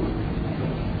go.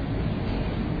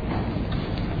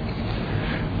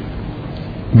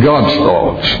 God's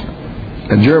thoughts.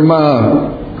 And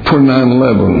Jeremiah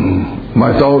 29:11,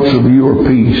 my thoughts of you are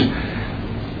peace.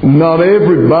 Not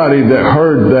everybody that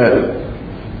heard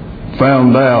that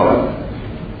found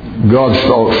out God's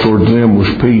thoughts towards them was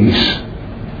peace,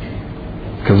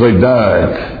 because they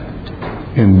died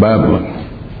in Babylon.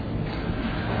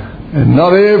 And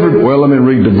not every... Well, let me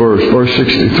read the verse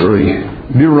 63.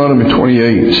 Deuteronomy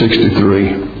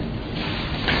 28:63.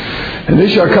 And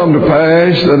it shall come to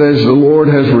pass that as the Lord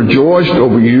has rejoiced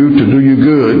over you to do you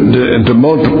good and to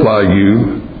multiply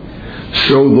you,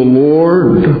 so the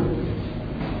Lord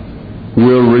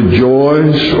will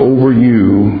rejoice over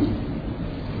you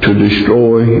to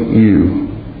destroy you.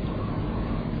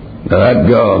 Now that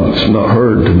God that's not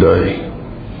heard today.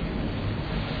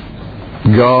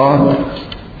 God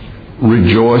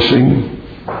rejoicing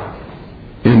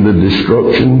in the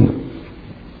destruction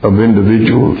of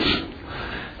individuals.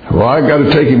 Well, I got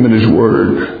to take Him at His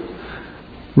word.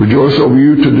 Rejoice over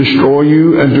you to destroy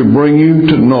you and to bring you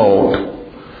to naught.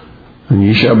 And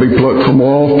ye shall be plucked from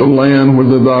off the land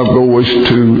whither thou goest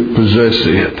to possess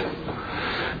it.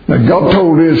 Now God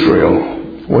told Israel,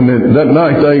 when that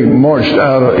night they marched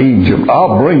out of Egypt,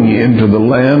 I'll bring you into the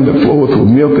land that floweth with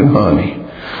milk and honey.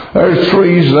 There's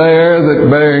trees there that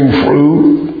bearing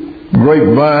fruit,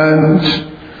 grapevines.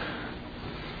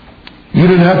 You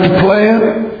didn't have to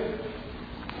plant.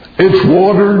 It's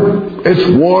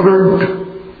watered.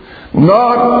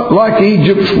 Not like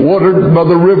Egypt's watered by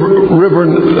the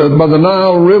by the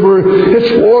Nile River.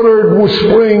 It's watered with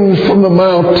springs from the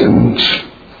mountains.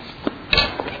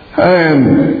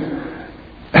 And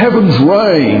heaven's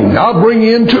rain, I'll bring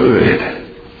you into it.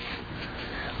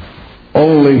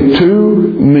 Only 2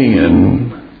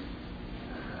 men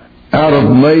out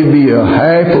of maybe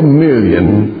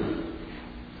 500,000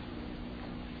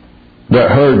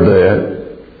 that heard that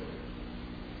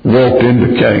walked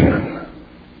into Canaan.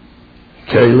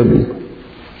 Caleb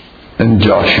and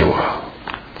Joshua.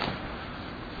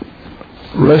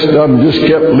 The rest of them just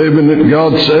kept living it.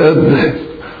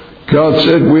 God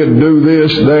said we'd do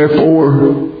this,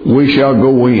 therefore we shall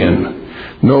go in.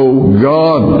 No,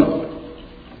 God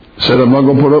said, I'm not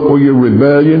going to put up with your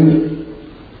rebellion,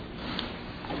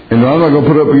 and I'm not going to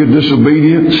put up with your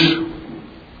disobedience.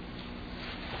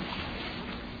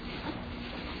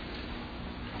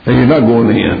 And you're not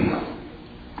going in.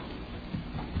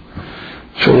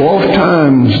 So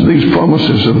oftentimes these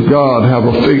promises of God have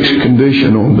a fixed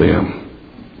condition on them.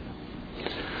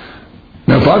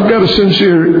 Now, if I've got a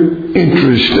sincere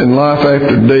interest in life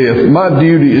after death, my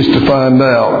duty is to find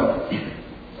out,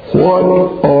 what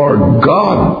are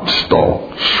God's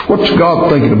thoughts? What's God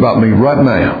thinking about me right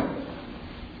now?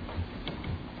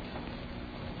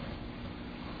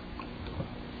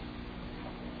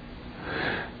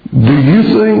 Do you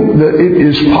think that it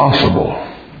is possible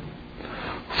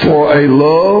for a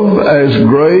love as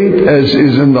great as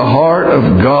is in the heart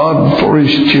of God for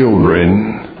His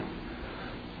children,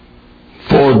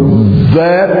 for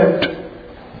that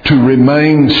to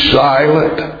remain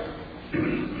silent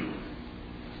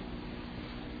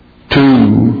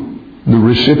to the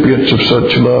recipients of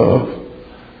such love?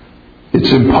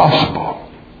 It's impossible.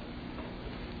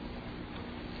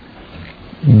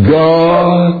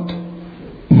 God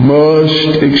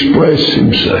must express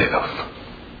Himself.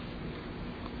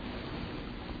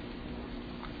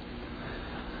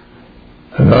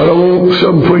 And I don't want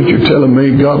some preacher telling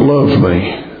me God loves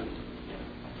me.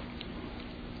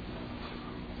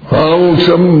 I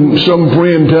don't want some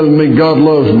friend telling me God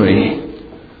loves me.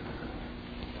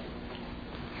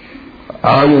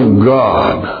 I want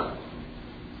God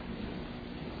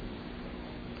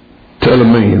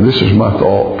telling me, this is my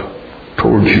thought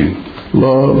towards you.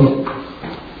 Love,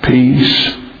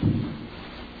 peace,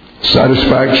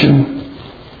 satisfaction.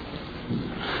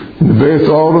 And the very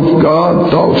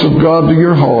thoughts of God to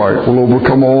your heart will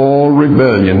overcome all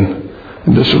rebellion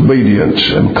and disobedience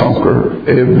and conquer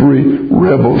every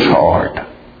rebel's heart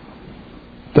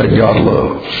that God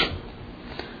loves.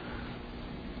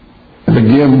 And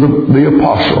again, the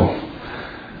apostle,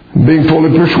 being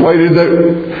fully persuaded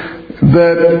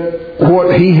that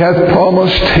what he hath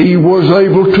promised, he was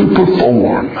able to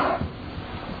perform.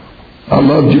 I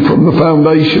loved you from the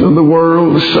foundation of the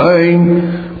world, the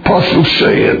same apostle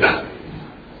said.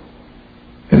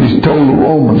 And he told the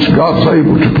Romans, God's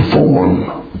able to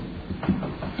perform.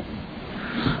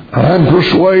 I'm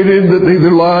persuaded that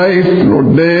neither life, nor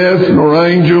death, nor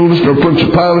angels, nor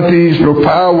principalities, nor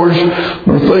powers,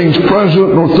 nor things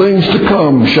present, nor things to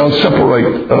come shall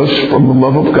separate us from the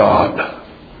love of God.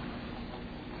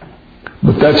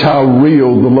 But that's how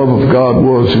real the love of God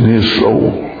was in his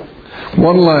soul.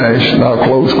 One last, and I'll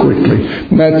close quickly.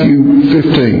 Matthew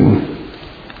 15.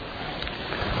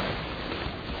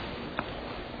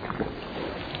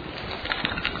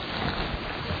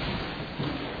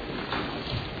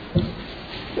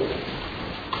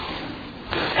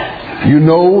 You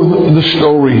know the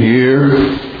story here.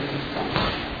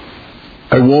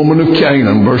 A woman of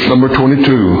Canaan, verse number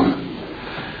 22,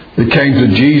 that came to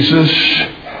Jesus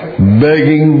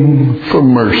begging for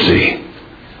mercy.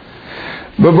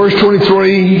 But verse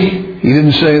 23, he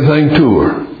didn't say anything to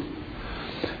her.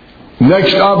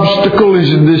 Next obstacle is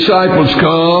the disciples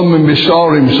come and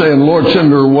besought him, saying, Lord,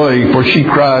 send her away, for she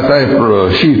crieth after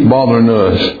us. She's bothering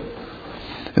us.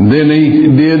 And then he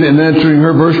did, in answering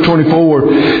her, verse 24,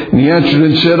 and he answered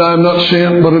and said, I am not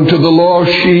sent but unto the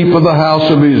lost sheep of the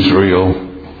house of Israel.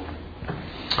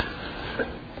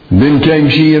 Then came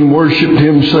she and worshipped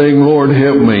him, saying, Lord,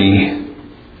 help me.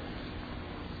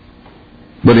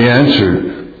 But he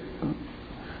answered,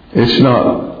 it's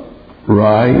not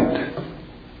right,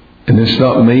 and it's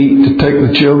not meet to take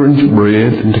the children's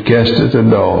bread and to cast it to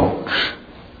dogs.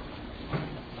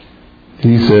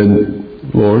 He said,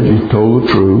 Lord, you told the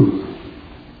truth.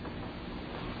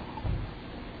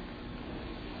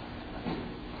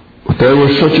 But there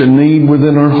was such a need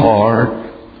within her heart.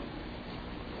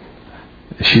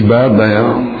 She bowed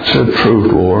down and said,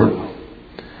 truth, Lord.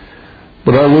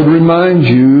 But I would remind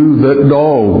you that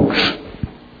dogs,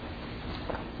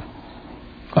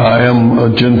 I am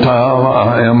a Gentile,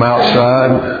 I am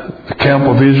outside the camp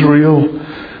of Israel,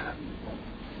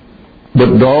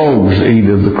 but dogs eat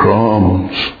of the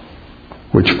crumbs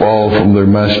which fall from their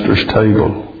master's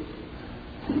table.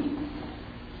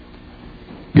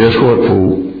 Guess what,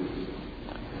 fool?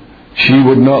 She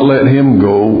would not let him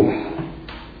go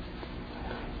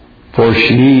For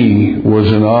she was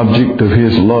an object of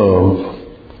his love,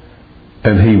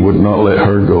 and he would not let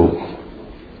her go.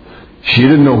 She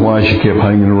didn't know why she kept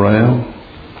hanging around,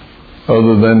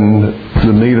 other than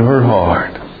the need of her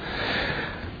heart.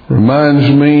 Reminds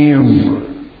me of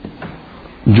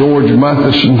George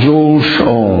Matheson's old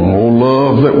song, "Oh,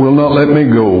 love that will not let me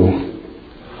go.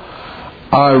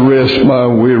 I rest my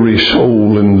weary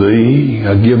soul in thee.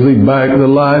 I give thee back the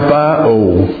life I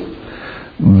owe,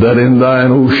 that in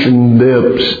thine ocean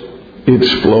depths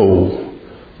its flow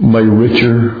may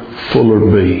richer, fuller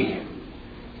be."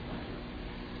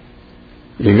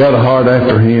 You got a heart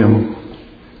after him.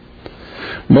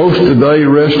 Most today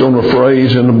rest on a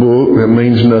phrase in a book that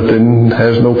means nothing,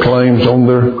 has no claims on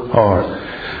their heart.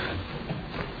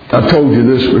 I told you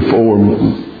this before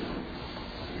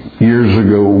years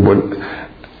ago,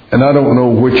 and I don't know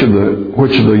which of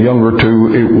the younger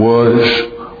two it was,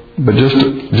 but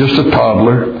just a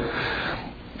toddler,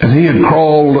 and he had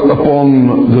crawled up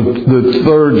on the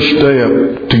third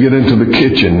step to get into the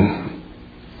kitchen,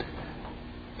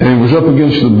 and he was up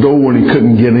against the door and he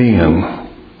couldn't get in,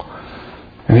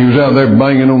 and he was out there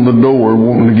banging on the door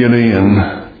wanting to get in,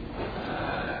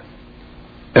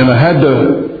 and I had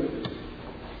to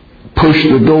push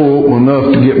the door open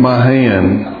enough to get my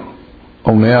hand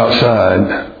on the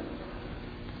outside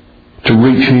to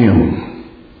reach him.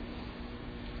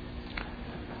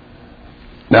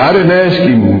 Now, I didn't ask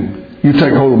him, "You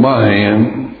take hold of my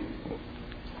hand,"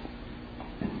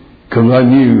 because I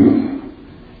knew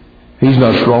he's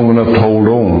not strong enough to hold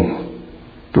on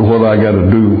to what I got to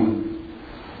do.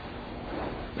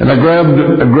 And I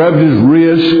grabbed his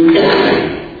wrist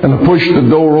and I pushed the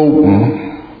door open,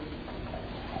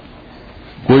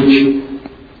 which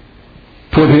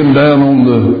put him down on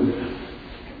the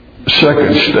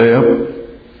second step,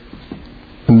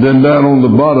 and then down on the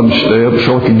bottom step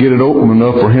so I could get it open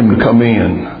enough for him to come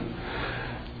in.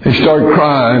 He started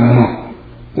crying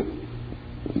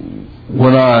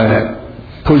when I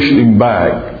pushed him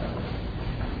back.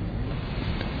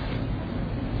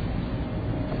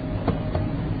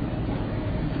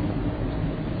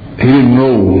 He didn't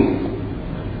know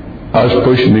I was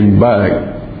pushing him back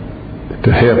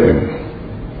to help him.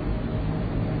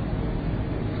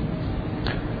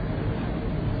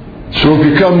 So if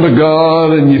you come to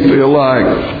God and you feel like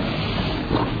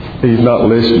He's not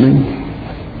listening,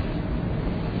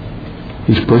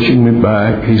 He's pushing me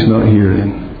back, He's not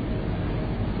hearing.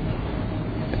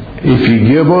 If you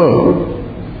give up,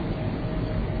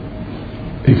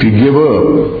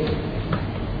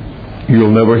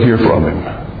 you'll never hear from Him.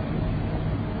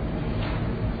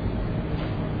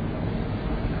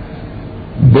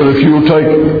 But if you'll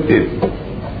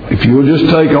just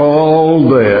take all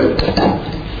that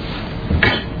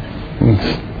and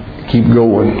keep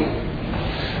going,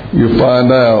 you'll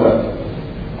find out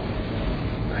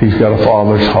He's got a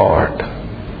Father's heart.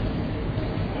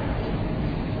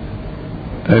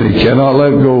 And He cannot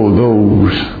let go of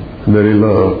those that He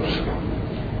loves.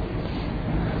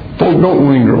 Folks, don't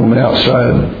linger on the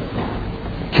outside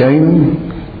Canaan.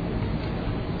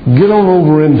 Get on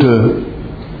over into,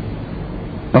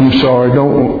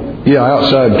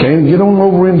 outside Canaan. Get on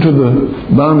over into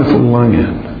the bountiful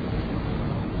land.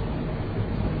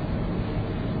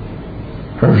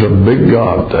 There's a big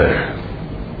God there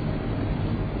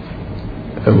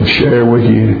that will share with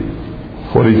you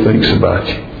what He thinks about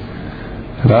you.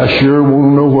 And I sure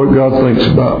want to know what God thinks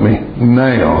about me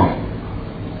now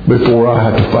before I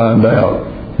have to find out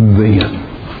then.